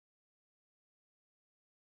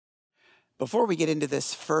Before we get into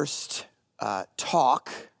this first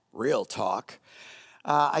real talk,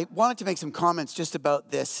 I wanted to make some comments just about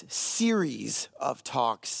this series of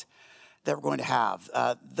talks that we're going to have.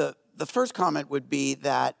 The first comment would be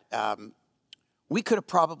that we could have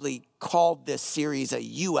probably called this series a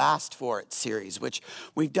You Asked For It series, which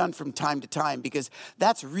we've done from time to time, because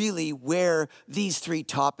that's really where these three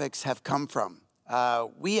topics have come from.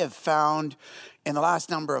 We have found in the last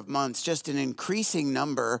number of months just an increasing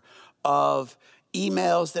number of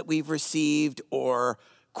emails that we've received or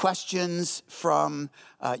questions from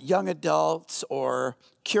young adults or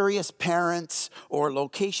curious parents or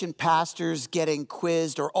location pastors getting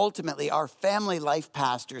quizzed, or ultimately our family life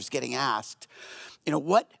pastors getting asked,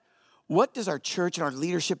 what does our church and our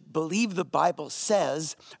leadership believe the Bible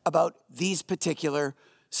says about these particular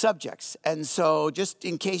subjects? And so just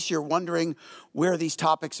in case you're wondering where these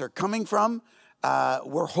topics are coming from,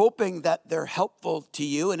 we're hoping that they're helpful to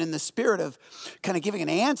you, and in the spirit of kind of giving an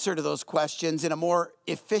answer to those questions in a more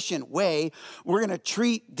efficient way, we're going to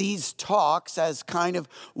treat these talks as kind of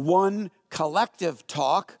one collective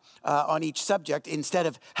talk on each subject, instead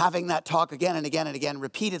of having that talk again and again and again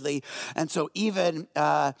repeatedly. And so even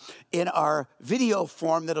in our video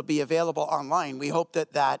form that'll be available online, we hope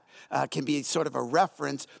that can be sort of a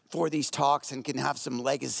reference for these talks and can have some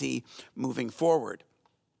legacy moving forward.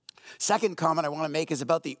 Second comment I want to make is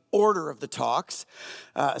about the order of the talks,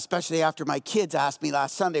 especially after my kids asked me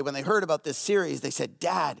last Sunday when they heard about this series. They said,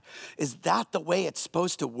 "Dad, is that the way it's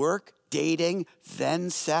supposed to work? Dating, then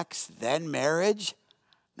sex, then marriage?"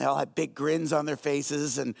 They all had big grins on their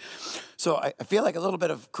faces. And so I feel like a little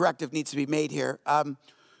bit of corrective needs to be made here.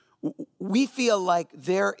 We feel like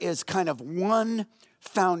there is kind of one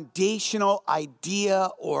foundational idea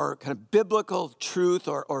or kind of biblical truth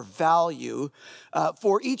or value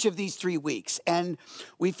for each of these 3 weeks. And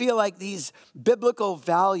we feel like these biblical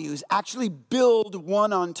values actually build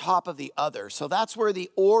one on top of the other. So that's where the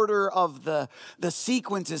order of the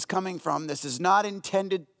sequence is coming from. This is not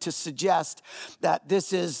intended to suggest that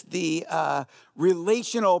this is the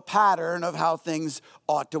relational pattern of how things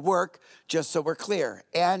ought to work, just so we're clear.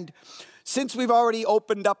 And since we've already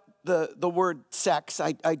opened up the word sex,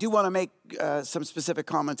 I do want to make some specific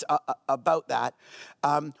comments about that.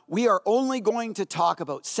 We are only going to talk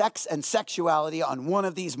about sex and sexuality on one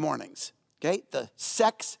of these mornings, okay? The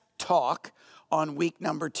sex talk on week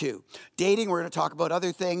number 2. Dating, we're going to talk about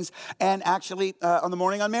other things. And actually, on the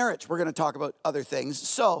morning on marriage, we're going to talk about other things.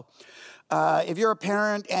 So if you're a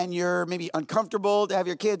parent and you're maybe uncomfortable to have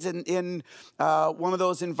your kids in one of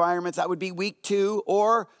those environments, that would be week 2,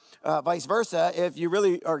 or vice versa, if you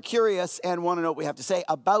really are curious and want to know what we have to say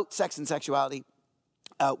about sex and sexuality,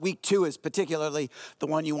 week 2 is particularly the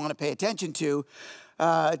one you want to pay attention to.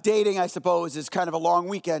 Dating, I suppose, is kind of a long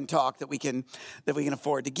weekend talk that we can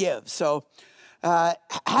afford to give. So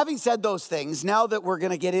having said those things, now that we're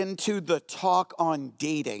going to get into the talk on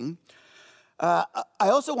dating, I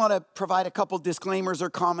also want to provide a couple disclaimers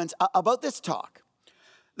or comments about this talk.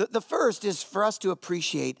 The first is for us to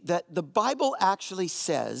appreciate that the Bible actually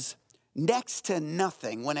says next to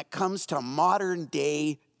nothing when it comes to modern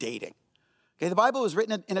day dating. Okay, the Bible was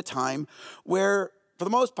written in a time where, for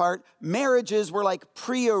the most part, marriages were like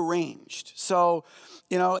prearranged. So,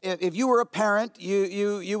 if you were a parent,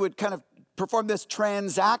 you would kind of perform this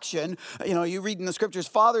transaction. You read in the scriptures,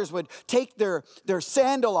 fathers would take their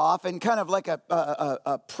sandal off, and kind of like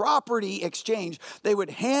a property exchange, they would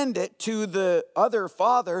hand it to the other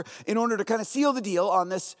father in order to kind of seal the deal on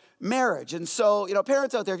this marriage. And so,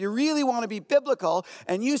 parents out there, if you really want to be biblical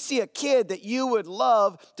and you see a kid that you would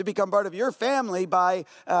love to become part of your family by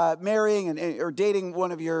marrying or dating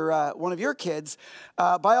one of your kids,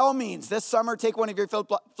 by all means, this summer, take one of your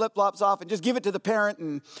flip-flops off and just give it to the parent,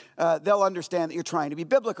 and they'll understand that you're trying to be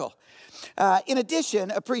biblical. In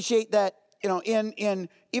addition, appreciate that, in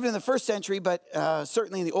even in the first century, but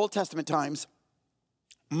certainly in the Old Testament times,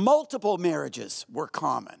 multiple marriages were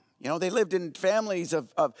common. They lived in families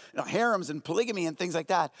of harems and polygamy and things like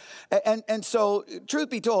that. And so,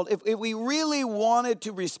 truth be told, if we really wanted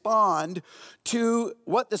to respond to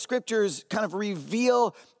what the scriptures kind of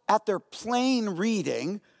reveal at their plain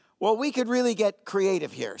reading, well, we could really get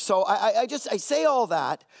creative here. So I say all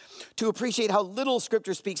that to appreciate how little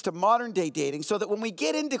Scripture speaks to modern day dating, so that when we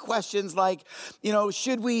get into questions like,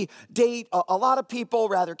 should we date a lot of people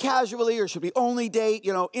rather casually, or should we only date,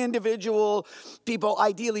 individual people,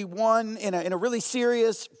 ideally one in a really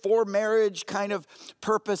serious for marriage kind of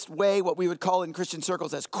purposed way, what we would call in Christian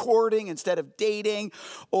circles as courting instead of dating,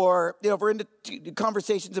 or, if we're into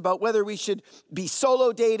conversations about whether we should be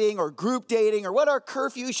solo dating or group dating, or what our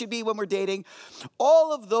curfew should be when we're dating,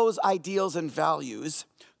 all of those ideals and values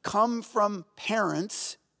come from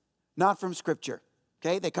parents, not from Scripture.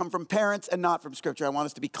 Okay, they come from parents and not from Scripture. I want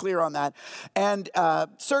us to be clear on that. And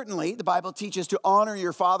certainly, the Bible teaches to honor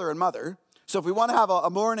your father and mother. So if we want to have a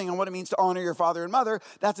morning on what it means to honor your father and mother,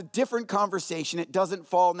 that's a different conversation. It doesn't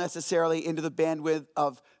fall necessarily into the bandwidth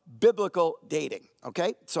of biblical dating.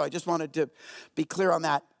 Okay, so I just wanted to be clear on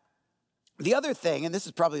that. The other thing, and this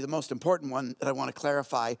is probably the most important one that I want to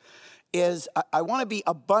clarify, is I want to be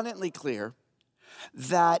abundantly clear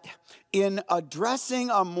that in addressing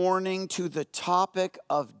a morning to the topic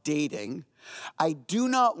of dating, I do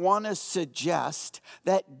not want to suggest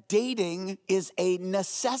that dating is a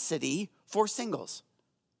necessity for singles.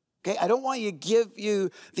 Okay, I don't want to give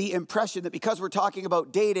you the impression that because we're talking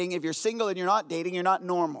about dating, if you're single and you're not dating, you're not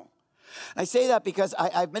normal. I say that because I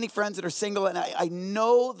have many friends that are single, and I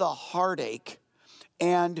know the heartache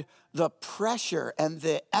and the pressure and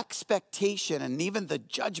the expectation and even the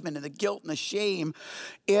judgment and the guilt and the shame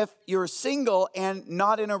if you're single and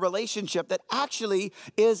not in a relationship that actually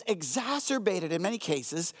is exacerbated in many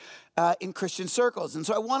cases in Christian circles. And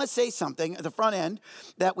so I want to say something at the front end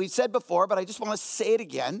that we've said before, but I just want to say it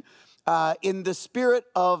again in the spirit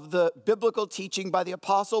of the biblical teaching by the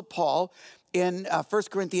Apostle Paul in 1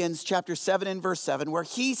 Corinthians chapter 7 and verse 7, where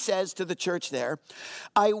he says to the church there,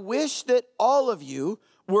 I wish that all of you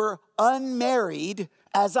were unmarried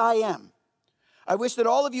as I am. I wish that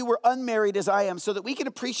all of you were unmarried as I am, so that we can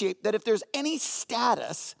appreciate that if there's any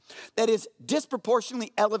status that is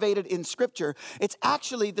disproportionately elevated in Scripture, it's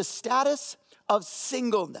actually the status of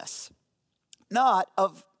singleness, not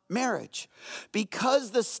of marriage.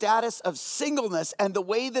 Because the status of singleness and the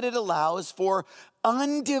way that it allows for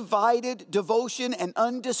undivided devotion and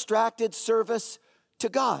undistracted service to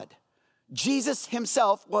God. Jesus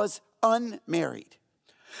himself was unmarried.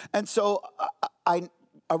 And so I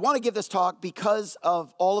want to give this talk because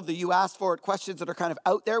of all of the you asked for it questions that are kind of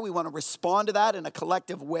out there. We want to respond to that in a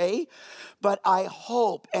collective way. But I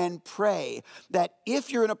hope and pray that if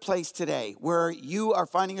you're in a place today where you are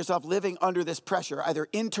finding yourself living under this pressure, either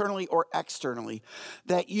internally or externally,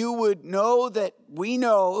 that you would know that we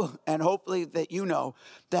know, and hopefully that you know,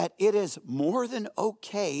 that it is more than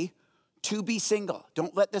okay to be single.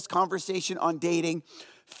 Don't let this conversation on dating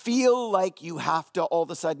feel like you have to all of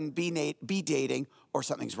a sudden be dating or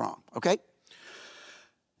something's wrong, okay?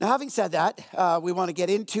 Now, having said that, we want to get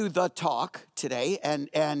into the talk today. And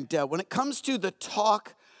when it comes to the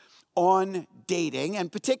talk on dating, and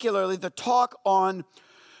particularly the talk on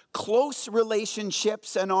close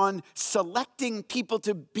relationships and on selecting people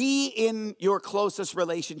to be in your closest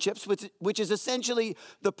relationships, which is essentially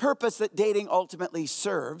the purpose that dating ultimately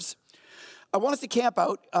serves, I want us to camp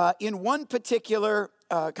out in one particular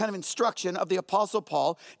kind of instruction of the Apostle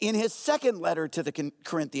Paul in his second letter to the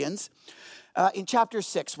Corinthians in chapter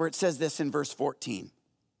 6, where it says this in verse 14.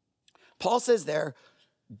 Paul says there,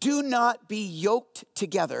 do not be yoked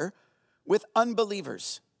together with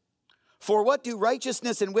unbelievers. For what do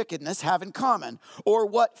righteousness and wickedness have in common? Or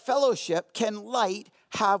what fellowship can light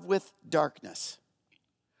have with darkness?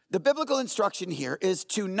 The biblical instruction here is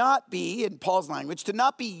to not be, in Paul's language, to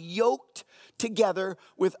not be yoked together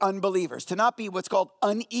with unbelievers, to not be what's called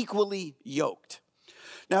unequally yoked.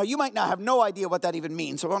 Now, you might not have no idea what that even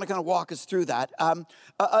means, so I want to kind of walk us through that.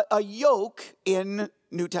 A yoke in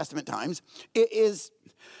New Testament times is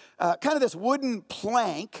kind of this wooden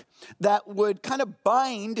plank that would kind of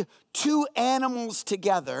bind two animals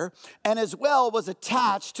together and as well was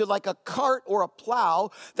attached to like a cart or a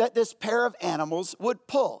plow that this pair of animals would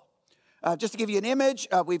pull. Just to give you an image,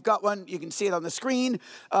 we've got one, you can see it on the screen,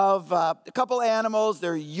 of a couple animals.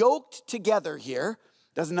 They're yoked together here.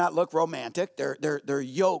 Doesn't that look romantic? They're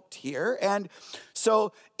yoked here. And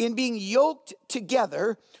so in being yoked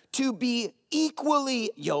together, to be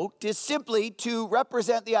equally yoked is simply to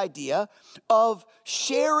represent the idea of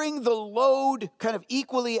sharing the load kind of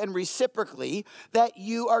equally and reciprocally that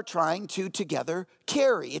you are trying to together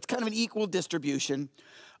carry. It's kind of an equal distribution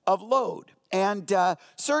of load. And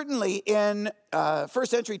certainly in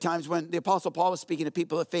first century times when the Apostle Paul was speaking to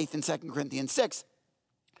people of faith in 2 Corinthians 6,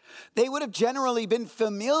 they would have generally been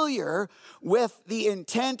familiar with the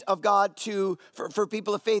intent of God for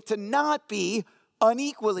people of faith to not be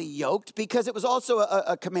unequally yoked, because it was also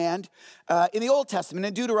a command in the Old Testament.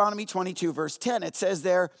 In Deuteronomy 22, verse 10, it says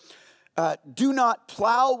there, do not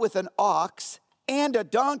plow with an ox and a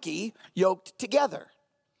donkey yoked together.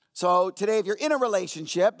 So today, if you're in a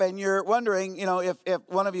relationship and you're wondering, if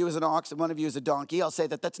one of you is an ox and one of you is a donkey, I'll say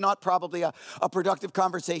that that's not probably a productive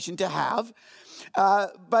conversation to have.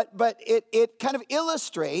 But it kind of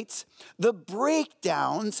illustrates the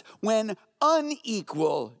breakdowns when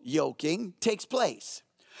unequal yoking takes place.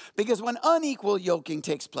 Because when unequal yoking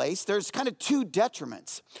takes place, there's kind of two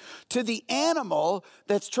detriments. To the animal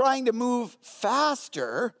that's trying to move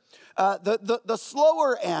faster, the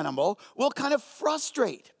slower animal will kind of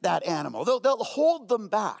frustrate that animal. They'll hold them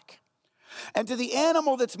back. And to the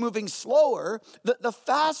animal that's moving slower, the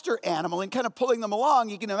faster animal, and kind of pulling them along,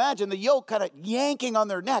 you can imagine the yoke kind of yanking on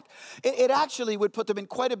their neck. It actually would put them in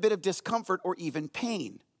quite a bit of discomfort or even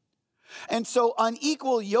pain. And so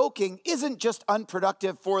unequal yoking isn't just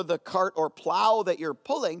unproductive for the cart or plow that you're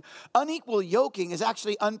pulling. Unequal yoking is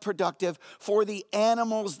actually unproductive for the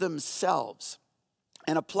animals themselves.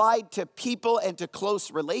 And applied to people and to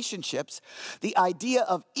close relationships, the idea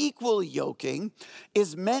of equal yoking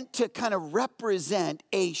is meant to kind of represent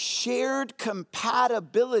a shared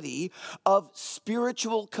compatibility of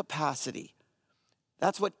spiritual capacity.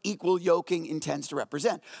 That's what equal yoking intends to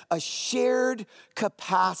represent. A shared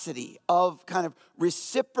capacity of kind of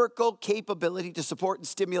reciprocal capability to support and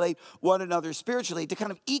stimulate one another spiritually, to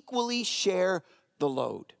kind of equally share the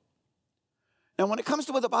load. Now, when it comes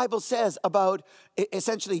to what the Bible says about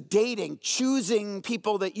essentially dating, choosing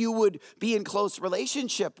people that you would be in close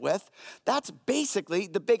relationship with, that's basically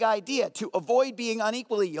the big idea, to avoid being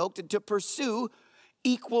unequally yoked and to pursue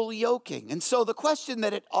equal yoking. And so the question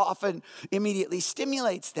that it often immediately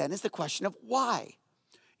stimulates then is the question of why?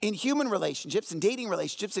 In human relationships, in dating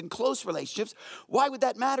relationships, in close relationships, why would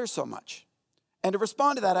that matter so much? And to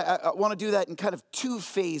respond to that, I want to do that in kind of two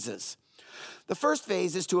phases. The first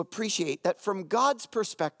phase is to appreciate that from God's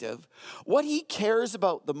perspective, what he cares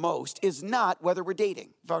about the most is not whether we're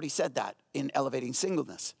dating. I've already said that in Elevating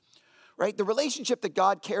Singleness, right? The relationship that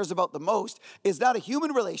God cares about the most is not a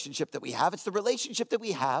human relationship that we have. It's the relationship that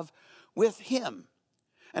we have with him.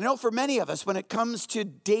 And I know for many of us, when it comes to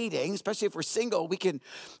dating, especially if we're single, we can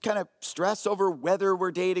kind of stress over whether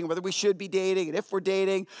we're dating, whether we should be dating, and if we're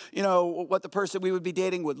dating, you know, what the person we would be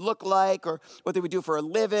dating would look like, or what they would do for a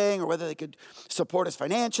living, or whether they could support us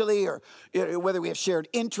financially, or whether we have shared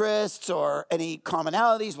interests or any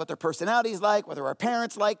commonalities, what their personality is like, whether our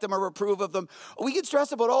parents like them or approve of them. We can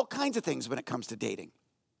stress about all kinds of things when it comes to dating.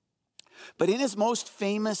 But in his most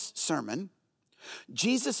famous sermon,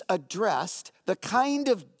 Jesus addressed the kind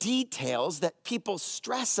of details that people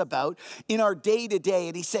stress about in our day-to-day.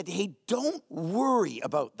 And he said, hey, don't worry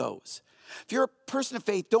about those. If you're a person of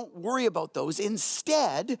faith, don't worry about those.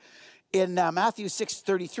 Instead, in Matthew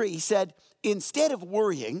 6:33, he said, instead of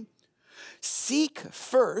worrying, seek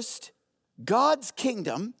first God's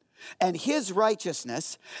kingdom and his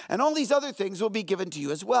righteousness, and all these other things will be given to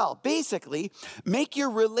you as well. Basically, make your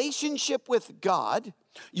relationship with God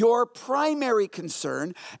your primary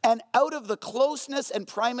concern, and out of the closeness and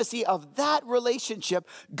primacy of that relationship,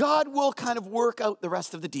 God will kind of work out the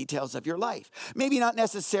rest of the details of your life. Maybe not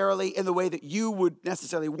necessarily in the way that you would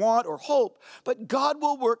necessarily want or hope, but God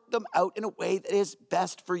will work them out in a way that is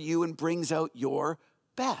best for you and brings out your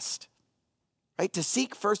best. Right? To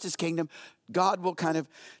seek first his kingdom, God will kind of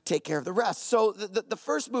take care of the rest. So the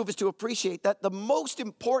first move is to appreciate that the most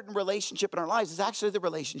important relationship in our lives is actually the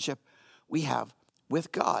relationship we have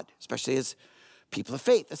with God, especially as people of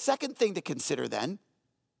faith. The second thing to consider then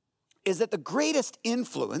is that the greatest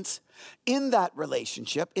influence in that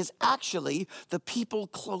relationship is actually the people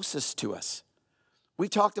closest to us. We've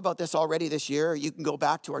talked about this already this year. You can go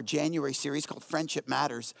back to our January series called Friendship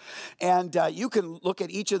Matters. And you can look at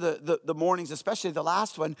each of the mornings, especially the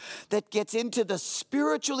last one, that gets into the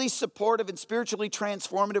spiritually supportive and spiritually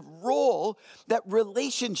transformative role that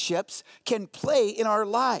relationships can play in our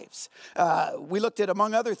lives. We looked at,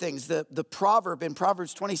 among other things, the proverb in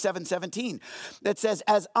Proverbs 27:17 that says,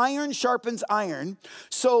 as iron sharpens iron,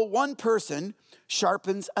 so one person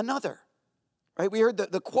sharpens another. Right? We heard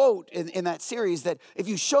the quote in that series that if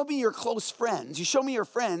you show me your close friends, you show me your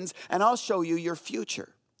friends, and I'll show you your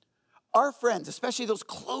future. Our friends, especially those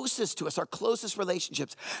closest to us, our closest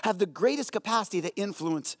relationships, have the greatest capacity to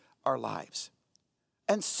influence our lives.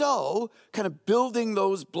 And so, kind of building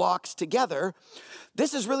those blocks together,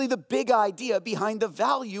 this is really the big idea behind the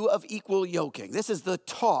value of equal yoking. This is the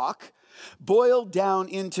talk boiled down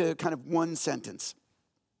into kind of one sentence.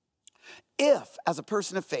 If, as a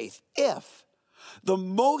person of faith, if the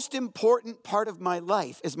most important part of my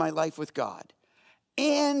life is my life with God,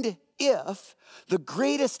 and if the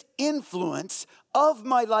greatest influence of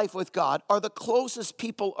my life with God are the closest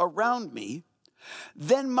people around me,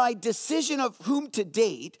 then my decision of whom to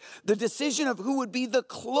date, the decision of who would be the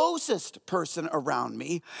closest person around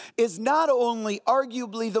me, is not only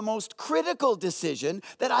arguably the most critical decision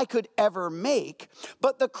that I could ever make,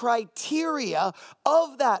 but the criteria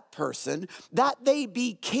of that person, that they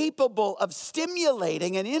be capable of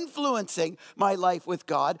stimulating and influencing my life with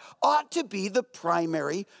God, ought to be the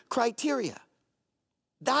primary criteria.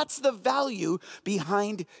 That's the value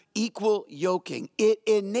behind equal yoking. It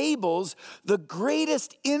enables the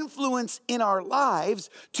greatest influence in our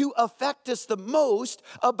lives to affect us the most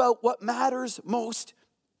about what matters most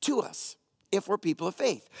to us if we're people of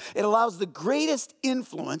faith. It allows the greatest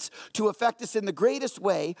influence to affect us in the greatest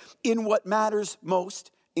way in what matters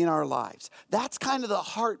most in our lives. That's kind of the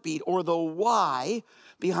heartbeat or the why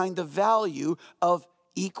behind the value of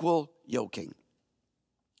equal yoking.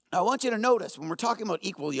 I want you to notice when we're talking about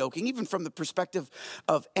equal yoking, even from the perspective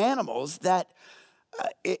of animals, that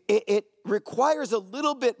it requires a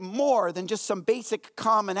little bit more than just some basic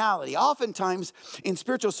commonality. Oftentimes in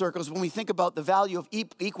spiritual circles, when we think about the value of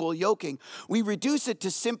equal yoking, we reduce it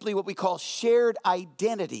to simply what we call shared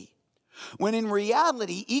identity. When in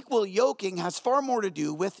reality, equal yoking has far more to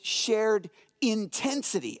do with shared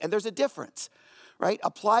intensity. And there's a difference. Right?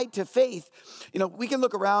 Applied to faith, we can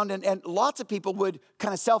look around and lots of people would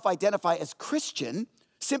kind of self-identify as Christian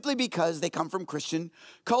simply because they come from Christian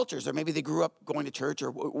cultures, or maybe they grew up going to church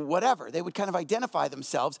or whatever. They would kind of identify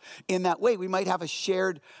themselves in that way. We might have a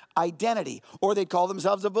shared identity, or they'd call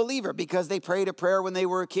themselves a believer because they prayed a prayer when they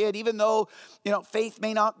were a kid, even though, faith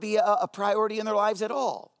may not be a priority in their lives at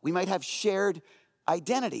all. We might have shared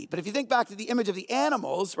identity. But if you think back to the image of the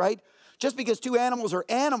animals, right? Just because two animals are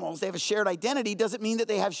animals, they have a shared identity, doesn't mean that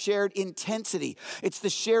they have shared intensity. It's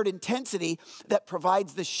the shared intensity that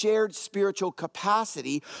provides the shared spiritual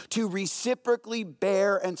capacity to reciprocally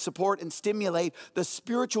bear and support and stimulate the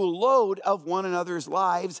spiritual load of one another's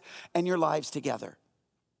lives and your lives together.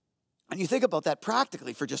 And you think about that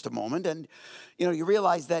practically for just a moment, and you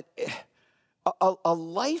realize that a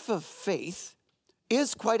life of faith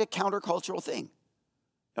is quite a countercultural thing.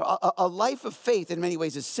 A life of faith in many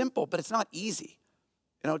ways is simple, but it's not easy.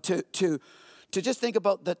 To just think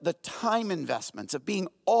about the time investments of being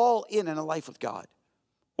all in a life with God,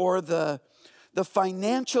 or the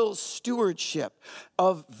financial stewardship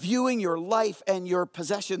of viewing your life and your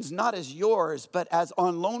possessions not as yours, but as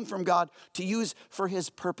on loan from God to use for his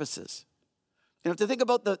purposes. To think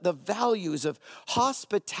about the values of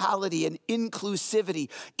hospitality and inclusivity,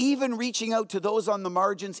 even reaching out to those on the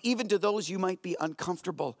margins, even to those you might be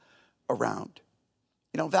uncomfortable around.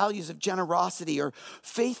 Values of generosity or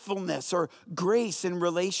faithfulness or grace in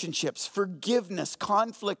relationships, forgiveness,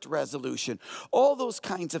 conflict resolution, all those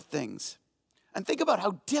kinds of things. And think about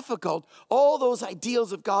how difficult all those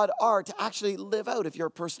ideals of God are to actually live out if you're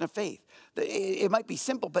a person of faith. It might be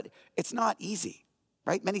simple, but it's not easy,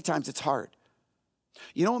 right? Many times it's hard.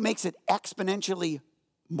 What makes it exponentially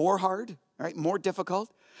more hard, right, more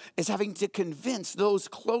difficult, is having to convince those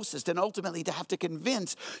closest, and ultimately to have to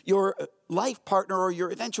convince your life partner or your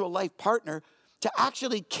eventual life partner to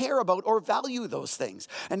actually care about or value those things,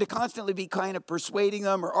 and to constantly be kind of persuading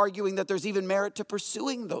them or arguing that there's even merit to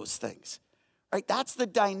pursuing those things. Right? That's the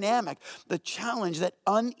dynamic, the challenge that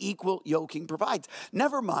unequal yoking provides.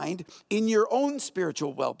 Never mind in your own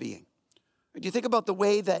spiritual well-being. Do you think about the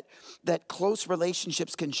way that close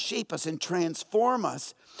relationships can shape us and transform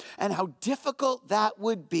us, and how difficult that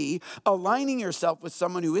would be aligning yourself with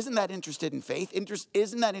someone who isn't that interested in faith,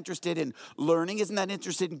 isn't that interested in learning, isn't that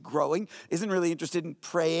interested in growing, isn't really interested in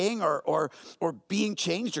praying or being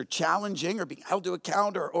changed or challenging or being held to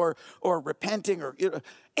account or repenting or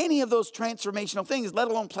any of those transformational things, let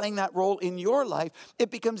alone playing that role in your life.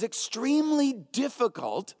 It becomes extremely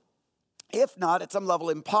difficult, if not at some level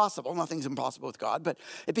impossible. Nothing's impossible with God, but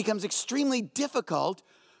it becomes extremely difficult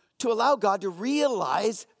to allow God to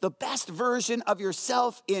realize the best version of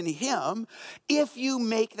yourself in him if you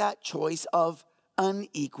make that choice of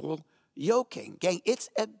unequal yoking. Gang, it's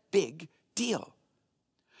a big deal.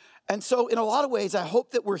 And so in a lot of ways, I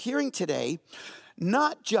hope that we're hearing today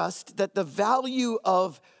not just that the value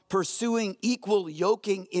of pursuing equal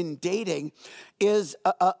yoking in dating is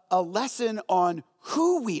a lesson on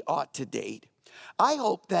who we ought to date. I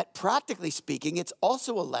hope that practically speaking, it's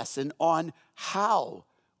also a lesson on how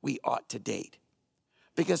we ought to date.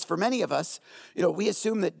 Because for many of us, we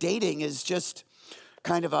assume that dating is just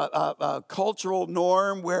kind of a cultural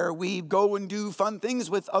norm where we go and do fun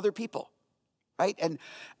things with other people. Right? And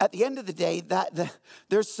at the end of the day,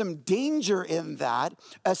 there's some danger in that,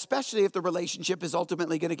 especially if the relationship is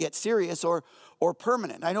ultimately going to get serious or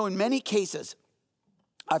permanent. I know in many cases,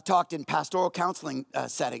 I've talked in pastoral counseling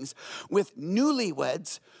settings with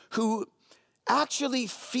newlyweds who actually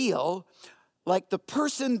feel like the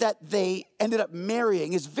person that they ended up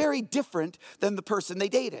marrying is very different than the person they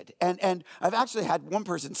dated. And I've actually had one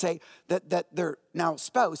person say that their now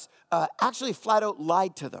spouse actually flat out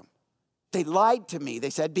lied to them. They lied to me, they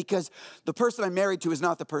said, because the person I'm married to is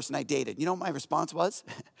not the person I dated. You know what my response was?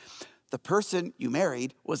 The person you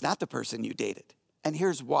married was not the person you dated. And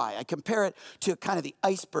here's why. I compare it to kind of the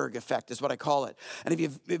iceberg effect is what I call it. And if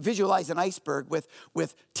you visualize an iceberg with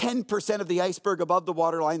 10% of the iceberg above the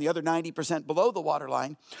waterline, the other 90% below the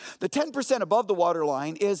waterline, the 10% above the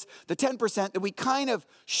waterline is the 10% that we kind of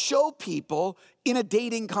show people in a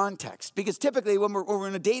dating context. Because typically when we're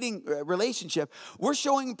in a dating relationship, we're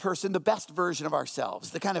showing a person the best version of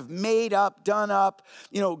ourselves, the kind of made up, done up,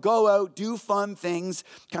 go out, do fun things,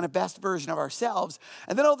 kind of best version of ourselves.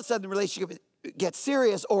 And then all of a sudden the relationship gets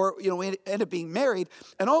serious, or we end up being married,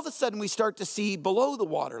 and all of a sudden we start to see below the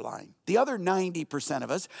waterline, the other 90%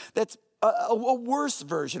 of us, that's a worse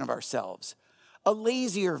version of ourselves, a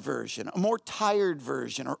lazier version, a more tired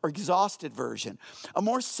version or exhausted version, a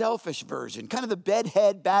more selfish version, kind of the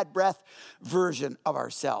bedhead, bad breath version of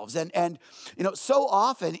ourselves. And so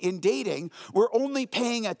often in dating, we're only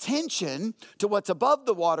paying attention to what's above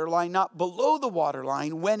the waterline, not below the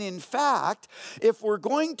waterline, when in fact, if we're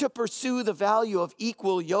going to pursue the value of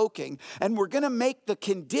equal yoking, and we're going to make the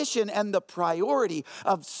condition and the priority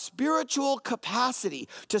of spiritual capacity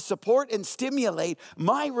to support and stimulate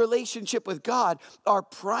my relationship with God, our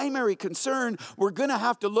primary concern, we're going to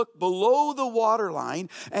have to look below the waterline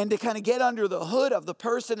and to kind of get under the hood of the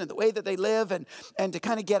person and the way that they live and to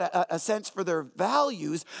kind of get a sense for their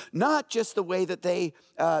values, not just the way that they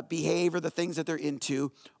behave or the things that they're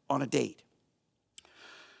into on a date.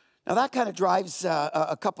 Now that kind of drives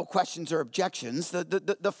a couple questions or objections.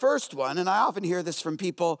 The first one, and I often hear this from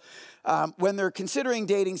people when they're considering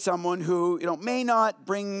dating someone who may not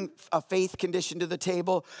bring a faith condition to the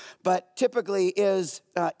table, but typically is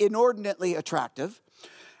inordinately attractive,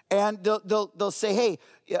 and they'll say, "Hey,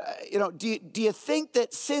 do you think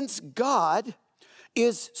that since God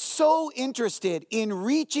is so interested in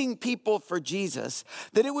reaching people for Jesus,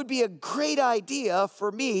 that it would be a great idea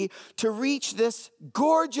for me to reach this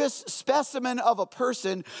gorgeous specimen of a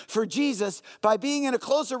person for Jesus by being in a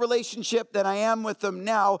closer relationship than I am with them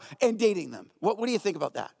now and dating them." What do you think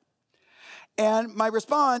about that? And my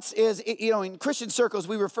response is, in Christian circles,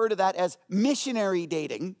 we refer to that as missionary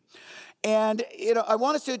dating. And, I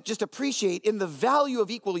want us to just appreciate in the value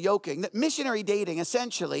of equal yoking that missionary dating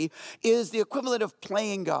essentially is the equivalent of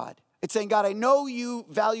playing God. It's saying, God, I know you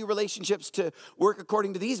value relationships to work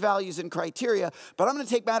according to these values and criteria, but I'm going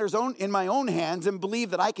to take matters in my own hands and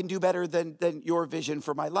believe that I can do better than your vision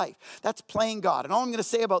for my life. That's playing God. And all I'm going to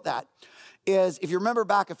say about that is, if you remember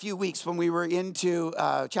back a few weeks when we were into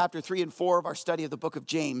chapter 3 and 4 of our study of the book of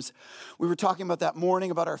James, we were talking about that morning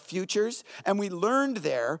about our futures, and we learned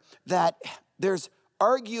there that there's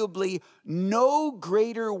arguably no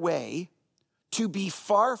greater way to be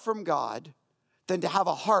far from God than to have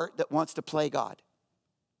a heart that wants to play God.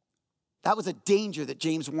 That was a danger that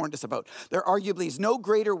James warned us about. There arguably is no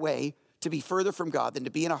greater way to be further from God than to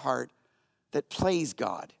be in a heart that plays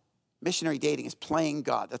God. Missionary dating is playing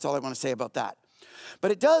God. That's all I want to say about that. But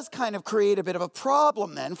it does kind of create a bit of a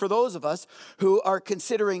problem then for those of us who are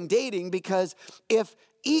considering dating, because if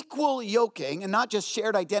equal yoking, and not just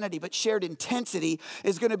shared identity, but shared intensity,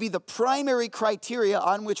 is going to be the primary criteria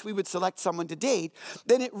on which we would select someone to date,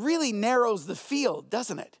 then it really narrows the field,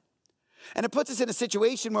 doesn't it? And it puts us in a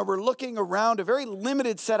situation where we're looking around a very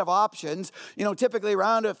limited set of options, typically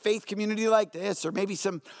around a faith community like this, or maybe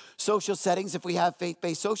some social settings if we have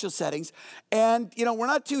faith-based social settings. And, we're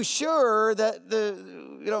not too sure that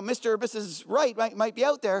Mr. or Mrs. Right might be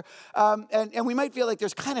out there. And we might feel like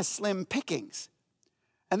there's kind of slim pickings.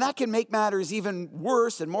 And that can make matters even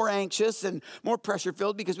worse and more anxious and more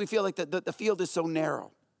pressure-filled because we feel like the field is so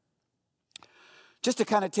narrow. Just to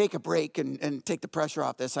kind of take a break and take the pressure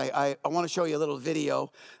off this, I want to show you a little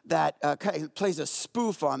video that kind of plays a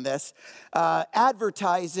spoof on this,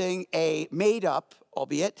 advertising a made-up,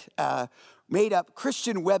 albeit made-up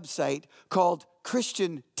Christian website called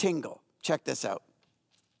Christian Tingle. Check this out.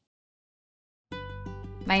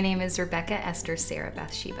 My name is Rebecca Esther Sarah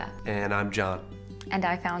Bathsheba. And I'm John. And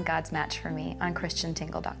I found God's match for me on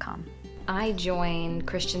ChristianTingle.com. I joined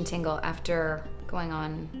Christian Tingle after going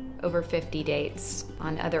on over 50 dates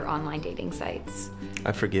on other online dating sites.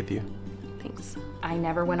 I forgive you. Thanks. I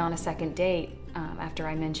never went on a second date after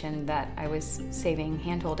I mentioned that I was saving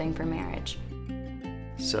hand-holding for marriage.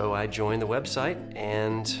 So I joined the website,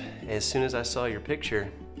 and as soon as I saw your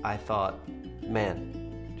picture, I thought,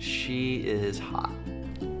 man, She is hot.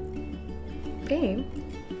 Babe.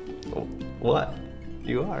 Oh, what?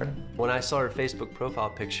 You are? When I saw her Facebook profile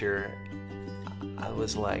picture, I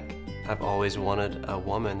was like, I've always wanted a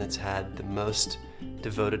woman that's had the most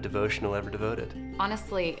devoted devotional ever devoted.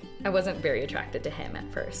 Honestly, I wasn't very attracted to him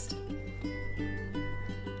at first.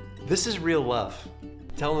 This is real love.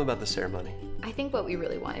 Tell them about the ceremony. I think what we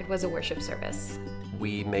really wanted was a worship service.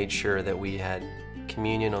 We made sure that we had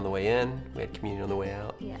communion on the way in, we had communion on the way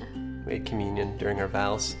out. Yeah. We had communion during our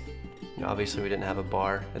vows. Obviously, we didn't have a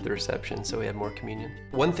bar at the reception, so we had more communion.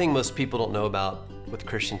 One thing most people don't know about with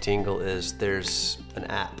Christian Tingle is there's an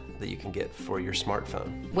app that you can get for your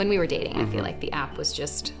smartphone. When we were dating, I feel like the app was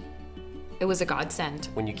it was a godsend.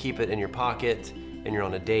 When you keep it in your pocket and you're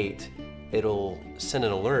on a date, it'll send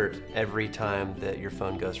an alert every time that your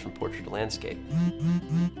phone goes from portrait to landscape.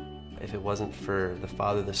 If it wasn't for the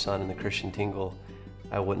Father, the Son, and the Christian Tingle,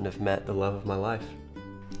 I wouldn't have met the love of my life.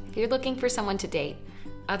 If you're looking for someone to date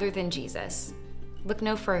other than Jesus, look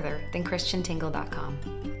no further than ChristianTingle.com.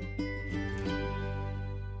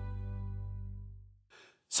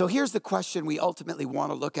 So here's the question we ultimately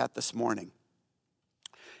want to look at this morning.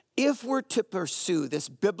 If we're to pursue this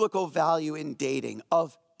biblical value in dating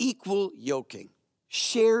of equal yoking,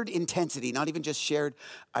 shared intensity, not even just shared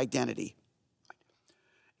identity,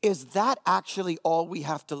 is that actually all we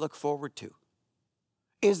have to look forward to?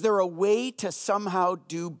 Is there a way to somehow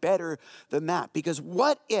do better than that? Because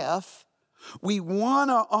what if we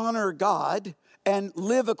want to honor God and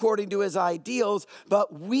live according to his ideals,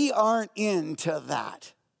 but we aren't into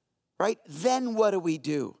that, right? Then what do we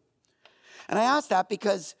do? And I ask that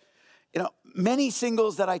because, many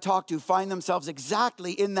singles that I talk to find themselves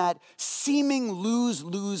exactly in that seeming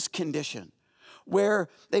lose-lose condition where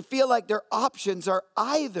they feel like their options are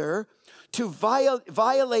either to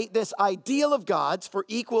violate this ideal of God's for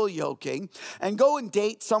equal yoking and go and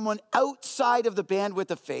date someone outside of the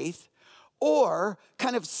bandwidth of faith, or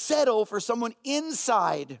kind of settle for someone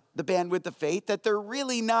inside the bandwidth of faith that they're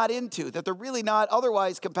really not into, that they're really not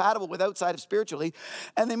otherwise compatible with outside of spiritually,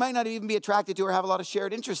 and they might not even be attracted to or have a lot of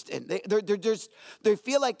shared interest in. They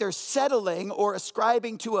feel like they're settling or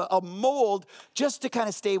ascribing to a mold just to kind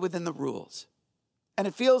of stay within the rules. And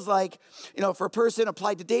it feels like, for a person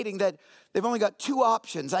applied to dating, that they've only got two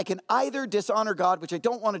options. I can either dishonor God, which I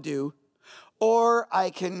don't want to do, or I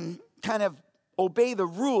can kind of obey the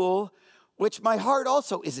rule, which my heart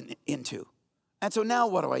also isn't into. And so now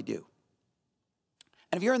what do I do?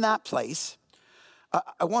 And if you're in that place,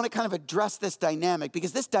 I want to kind of address this dynamic,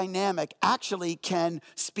 because this dynamic actually can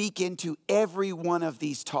speak into every one of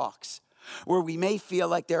these talks, where we may feel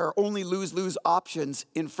like there are only lose-lose options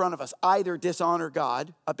in front of us. Either dishonor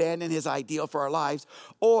God, abandon his ideal for our lives,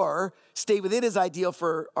 or stay within his ideal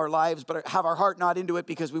for our lives, but have our heart not into it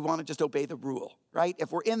because we want to just obey the rule, right?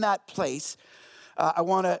 If we're in that place, I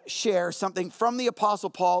want to share something from the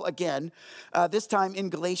Apostle Paul again, this time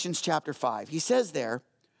in Galatians chapter 5. He says there,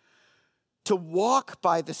 to walk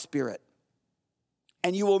by the Spirit,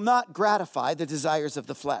 and you will not gratify the desires of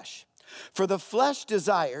the flesh. For the flesh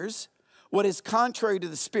desires what is contrary to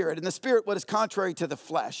the Spirit, and the Spirit what is contrary to the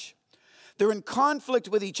flesh. They're in conflict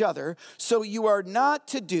with each other, so you are not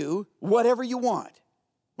to do whatever you want.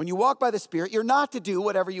 When you walk by the Spirit, you're not to do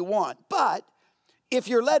whatever you want. But if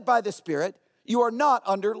you're led by the Spirit, you are not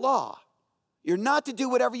under law. You're not to do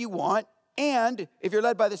whatever you want, and if you're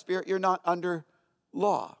led by the Spirit, you're not under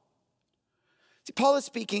law. See, Paul is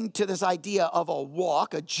speaking to this idea of a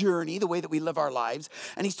walk, a journey, the way that we live our lives,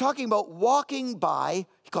 and he's talking about walking by,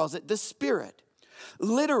 he calls it the Spirit.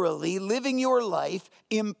 Literally living your life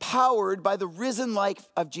empowered by the risen life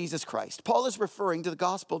of Jesus Christ. Paul is referring to the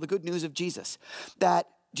gospel, the good news of Jesus, that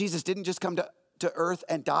Jesus didn't just come to earth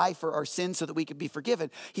and die for our sins so that we could be forgiven.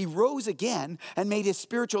 He rose again and made his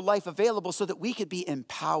spiritual life available so that we could be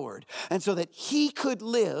empowered and so that he could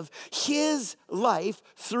live his life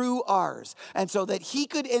through ours and so that he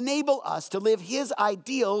could enable us to live his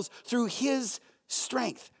ideals through his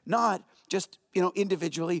strength, not just,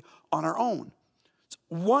 individually on our own.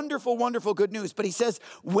 Wonderful, wonderful good news. But he says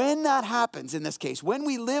when that happens in this case, when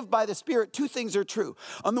we live by the Spirit, two things are true.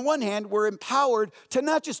 On the one hand, we're empowered to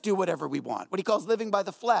not just do whatever we want, what he calls living by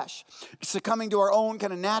the flesh, succumbing to our own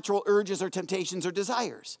kind of natural urges or temptations or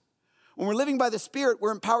desires. When we're living by the Spirit,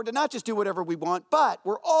 we're empowered to not just do whatever we want, but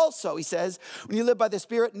we're also, he says, when you live by the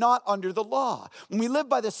Spirit, not under the law. When we live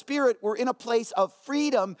by the Spirit, we're in a place of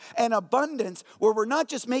freedom and abundance where we're not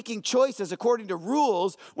just making choices according to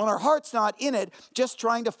rules when our heart's not in it, just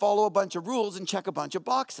trying to follow a bunch of rules and check a bunch of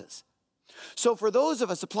boxes. So for those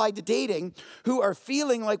of us applied to dating who are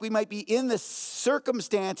feeling like we might be in the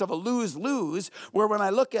circumstance of a lose-lose, where when I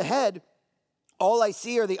look ahead, all I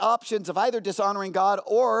see are the options of either dishonoring God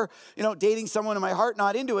or, dating someone in my heart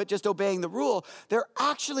not into it, just obeying the rule. There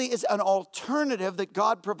actually is an alternative that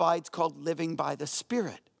God provides called living by the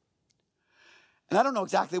Spirit. And I don't know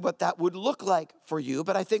exactly what that would look like for you,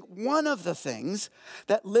 but I think one of the things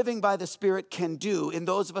that living by the Spirit can do in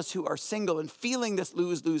those of us who are single and feeling this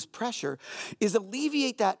lose-lose pressure is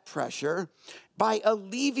alleviate that pressure by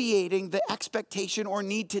alleviating the expectation or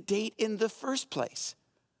need to date in the first place.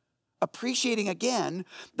 Appreciating again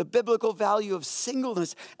the biblical value of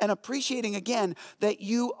singleness and appreciating again that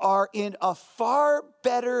you are in a far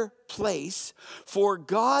better place for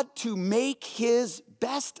God to make his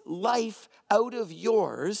best life out of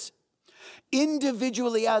yours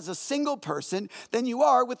individually as a single person than you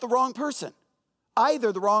are with the wrong person.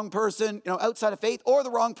 Either the wrong person, outside of faith, or the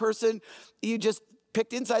wrong person you just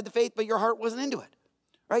picked inside the faith, but your heart wasn't into it.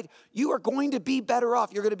 Right? You are going to be better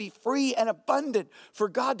off. You're going to be free and abundant for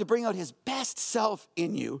God to bring out his best self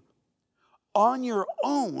in you on your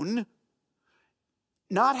own,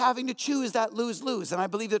 not having to choose that lose-lose. And I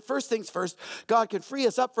believe that first things first, God could free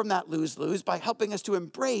us up from that lose-lose by helping us to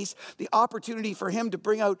embrace the opportunity for him to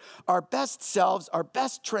bring out our best selves, our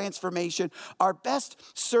best transformation, our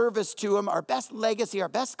best service to him, our best legacy, our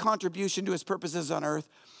best contribution to his purposes on earth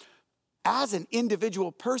as an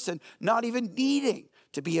individual person, not even needing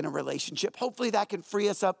to be in a relationship. Hopefully that can free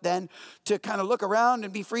us up then to kind of look around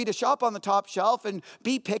and be free to shop on the top shelf and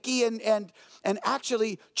be picky and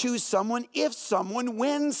actually choose someone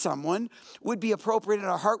when someone would be appropriate and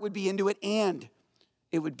our heart would be into it and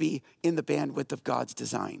it would be in the bandwidth of God's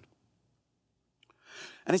design.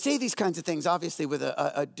 And I say these kinds of things obviously with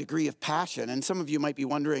a degree of passion, and some of you might be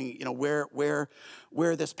wondering,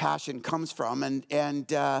 where this passion comes from,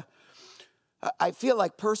 and I feel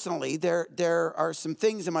like personally there are some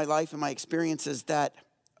things in my life and my experiences that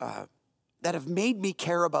have made me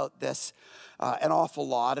care about this an awful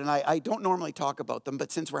lot. And I don't normally talk about them,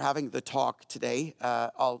 but since we're having the talk today,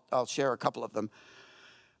 I'll share a couple of them.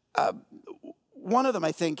 One of them,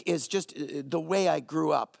 I think, is just the way I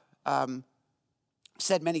grew up.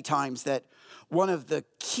 Said many times that one of the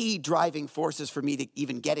key driving forces for me to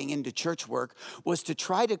even getting into church work was to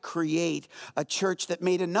try to create a church that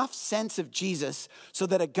made enough sense of Jesus so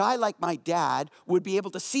that a guy like my dad would be able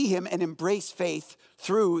to see him and embrace faith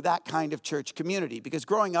through that kind of church community. Because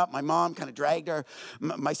growing up, my mom kind of dragged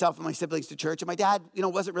myself and my siblings to church, and my dad,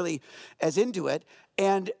 wasn't really as into it.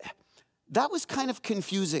 And that was kind of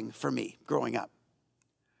confusing for me growing up.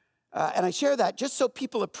 And I share that just so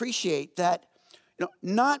people appreciate that,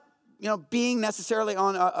 not being necessarily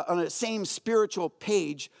on a same spiritual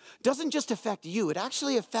page doesn't just affect you. It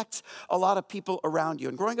actually affects a lot of people around you.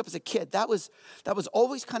 And growing up as a kid, that was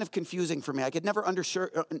always kind of confusing for me. I could never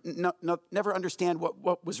understand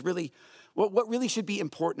what really should be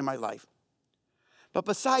important in my life. But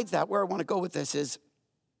besides that, where I want to go with this is,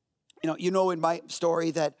 in my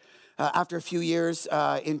story that after a few years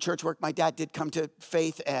in church work, my dad did come to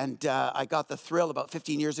faith, and I got the thrill about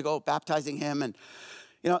 15 years ago baptizing him. And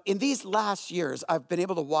in these last years, I've been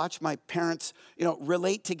able to watch my parents,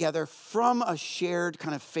 relate together from a shared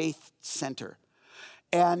kind of faith center.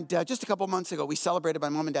 And just a couple months ago, we celebrated my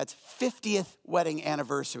mom and dad's 50th wedding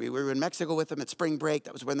anniversary. We were in Mexico with them at spring break.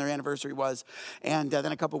 That was when their anniversary was. And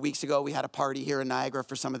then a couple weeks ago, we had a party here in Niagara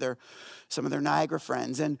for some of their Niagara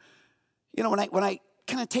friends. And when I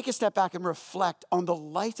kind of take a step back and reflect on the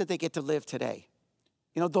life that they get to live today.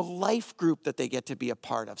 The life group that they get to be a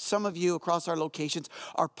part of. Some of you across our locations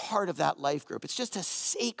are part of that life group. It's just a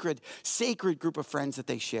sacred group of friends that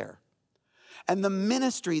they share. And the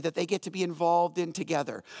ministry that they get to be involved in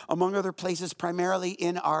together, among other places, primarily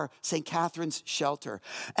in our St. Catherine's shelter.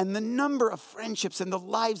 And the number of friendships and the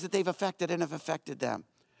lives that they've affected and have affected them.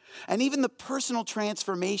 And even the personal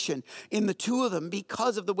transformation in the two of them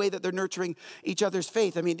because of the way that they're nurturing each other's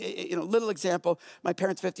faith. I mean, little example, my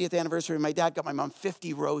parents' 50th anniversary, my dad got my mom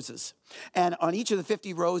 50 roses. And on each of the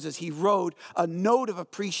 50 roses, he wrote a note of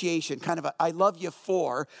appreciation, kind of a I love you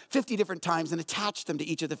for 50 different times and attached them to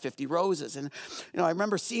each of the 50 roses. And, I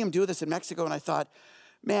remember seeing him do this in Mexico, and I thought,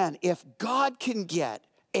 man, if God can get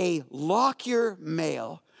a Lockyer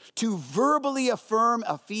male to verbally affirm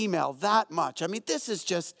a female that much. I mean, this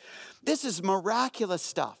is miraculous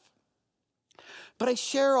stuff. But I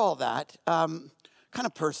share all that kind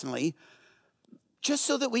of personally, just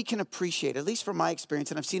so that we can appreciate, at least from my experience,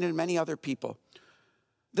 and I've seen it in many other people,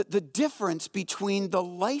 the difference between the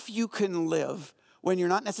life you can live when you're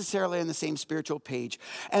not necessarily on the same spiritual page,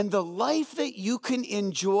 and the life that you can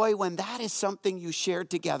enjoy when that is something you shared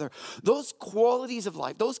together. Those qualities of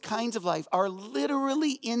life, those kinds of life are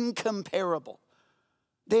literally incomparable.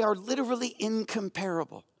 They are literally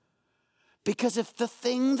incomparable. Because if the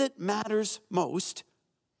thing that matters most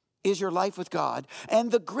is your life with God,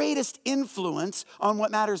 and the greatest influence on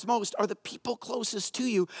what matters most are the people closest to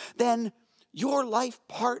you, then your life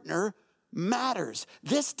partner matters.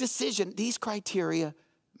 This decision, these criteria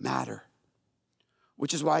matter.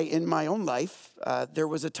 Which is why in my own life, there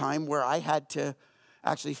was a time where I had to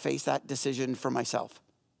actually face that decision for myself.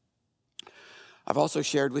 I've also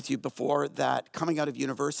shared with you before that coming out of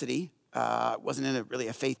university, wasn't in really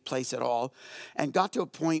a faith place at all, and got to a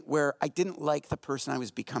point where I didn't like the person I was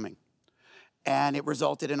becoming. And it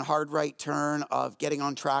resulted in a hard right turn of getting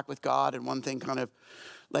on track with God, and one thing kind of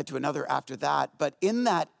led to another after that. But in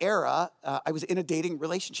that era, I was in a dating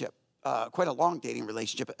relationship. Quite a long dating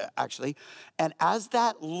relationship, actually. And as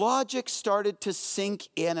that logic started to sink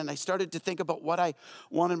in and I started to think about what I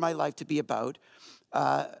wanted my life to be about,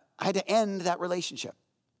 I had to end that relationship.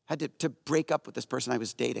 I had to break up with this person I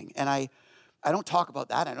was dating. And I don't talk about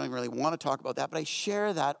that. I don't even really want to talk about that. But I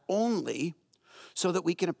share that only so that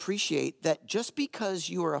we can appreciate that just because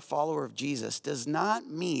you are a follower of Jesus does not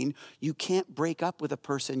mean you can't break up with a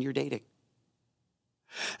person you're dating.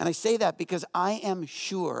 And I say that because I am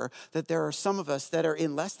sure that there are some of us that are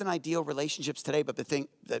in less than ideal relationships today, but think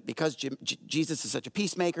that because Jesus is such a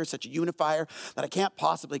peacemaker, such a unifier, that I can't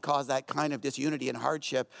possibly cause that kind of disunity and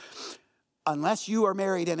hardship. Unless you are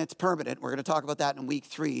married and it's permanent, we're going to talk about that in week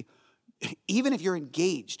 3, even if you're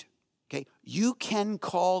engaged, okay, you can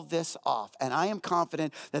call this off. And I am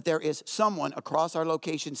confident that there is someone across our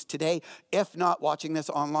locations today, if not watching this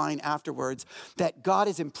online afterwards, that God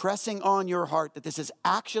is impressing on your heart that this is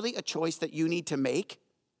actually a choice that you need to make.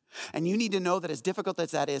 And you need to know that as difficult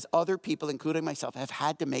as that is, other people, including myself, have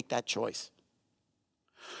had to make that choice.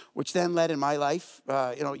 Which then led in my life,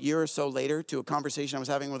 a year or so later, to a conversation I was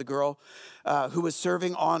having with a girl who was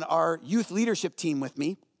serving on our youth leadership team with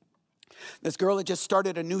me. This girl had just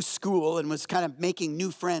started a new school and was kind of making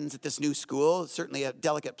new friends at this new school. Certainly a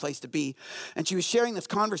delicate place to be. And she was sharing this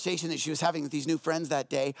conversation that she was having with these new friends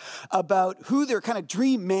that day about who their kind of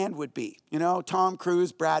dream man would be. You know, Tom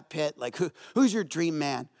Cruise, Brad Pitt, like who's your dream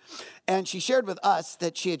man? And she shared with us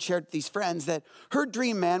that she had shared with these friends that her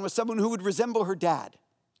dream man was someone who would resemble her dad.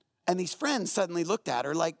 And these friends suddenly looked at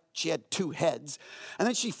her like she had 2 heads. And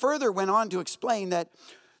then she further went on to explain that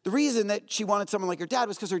the reason that she wanted someone like her dad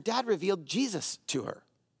was because her dad revealed Jesus to her.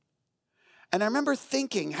 And I remember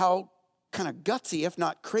thinking how kind of gutsy, if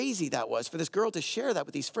not crazy, that was for this girl to share that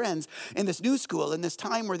with these friends in this new school, in this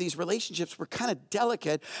time where these relationships were kind of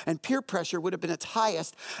delicate and peer pressure would have been its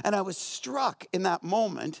highest. And I was struck in that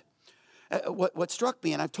moment. What struck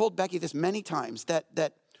me, and I've told Becky this many times,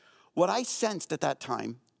 that what I sensed at that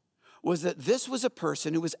time was that this was a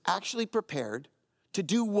person who was actually prepared to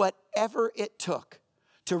do whatever it took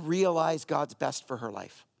to realize God's best for her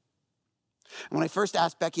life. And when I first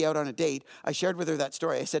asked Becky out on a date, I shared with her that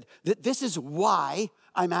story. I said, this is why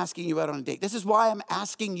I'm asking you out on a date. This is why I'm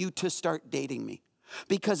asking you to start dating me,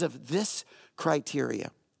 because of this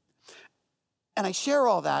criteria. And I share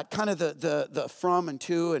all that, kind of the from and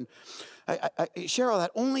to, and I share all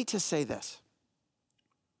that only to say this.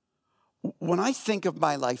 When I think of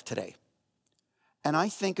my life today, and I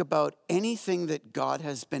think about anything that God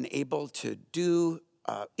has been able to do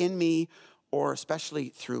in me, or especially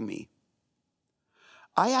through me,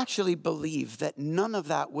 I actually believe that none of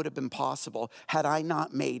that would have been possible had I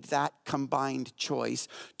not made that combined choice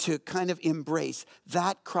to kind of embrace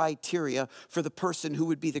that criteria for the person who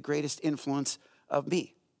would be the greatest influence of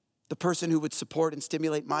me, the person who would support and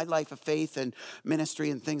stimulate my life of faith and ministry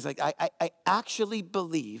and things like that. I actually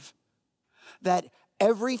believe that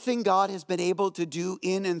everything God has been able to do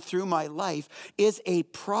in and through my life is a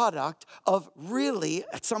product of really,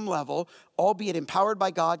 at some level, albeit empowered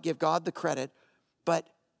by God, give God the credit, but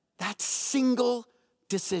that single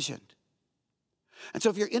decision. And so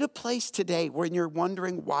if you're in a place today where you're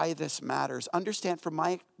wondering why this matters, understand from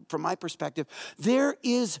my perspective, there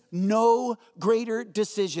is no greater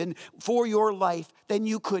decision for your life than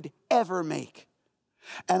you could ever make.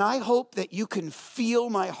 And I hope that you can feel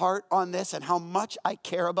my heart on this and how much I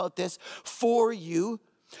care about this for you,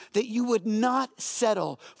 that you would not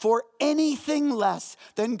settle for anything less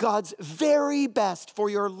than God's very best for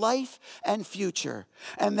your life and future.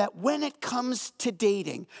 And that when it comes to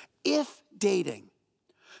dating, if dating,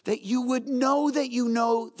 that you would know that you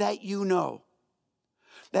know that you know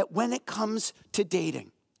that when it comes to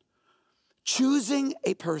dating, choosing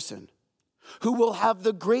a person who will have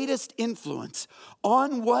the greatest influence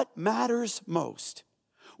on what matters most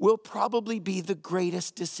will probably be the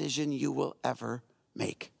greatest decision you will ever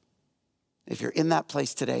make. If you're in that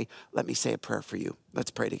place today, let me say a prayer for you.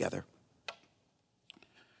 Let's pray together.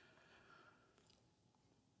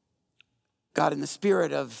 God, in the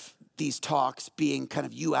spirit of these talks being kind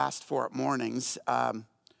of you asked for at mornings, I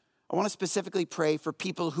want to specifically pray for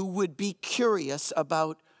people who would be curious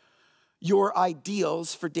about your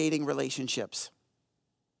ideals for dating relationships.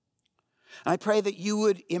 And I pray that you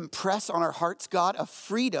would impress on our hearts, God, a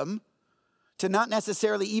freedom to not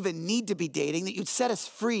necessarily even need to be dating, that you'd set us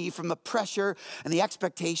free from the pressure and the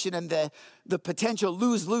expectation and the potential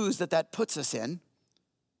lose-lose that puts us in,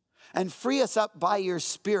 and free us up by your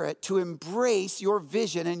Spirit to embrace your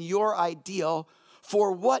vision and your ideal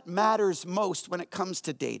for what matters most when it comes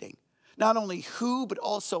to dating. Not only who, but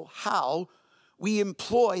also how we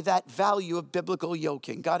employ that value of biblical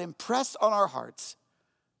yoking. God, impress on our hearts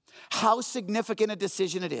how significant a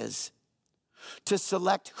decision it is to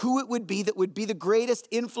select who it would be that would be the greatest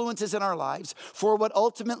influences in our lives for what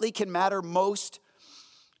ultimately can matter most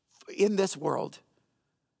in this world.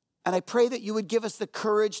 And I pray that you would give us the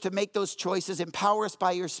courage to make those choices, empower us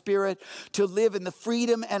by your Spirit to live in the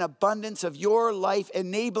freedom and abundance of your life,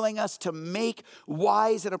 enabling us to make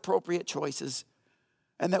wise and appropriate choices.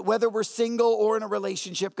 And that whether we're single or in a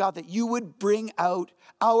relationship, God, that you would bring out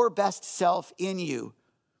our best self in you,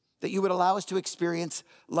 that you would allow us to experience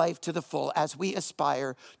life to the full as we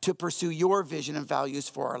aspire to pursue your vision and values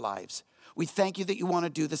for our lives. We thank you that you want to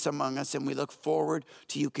do this among us, and we look forward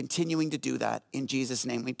to you continuing to do that. In Jesus'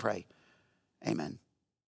 name we pray. Amen.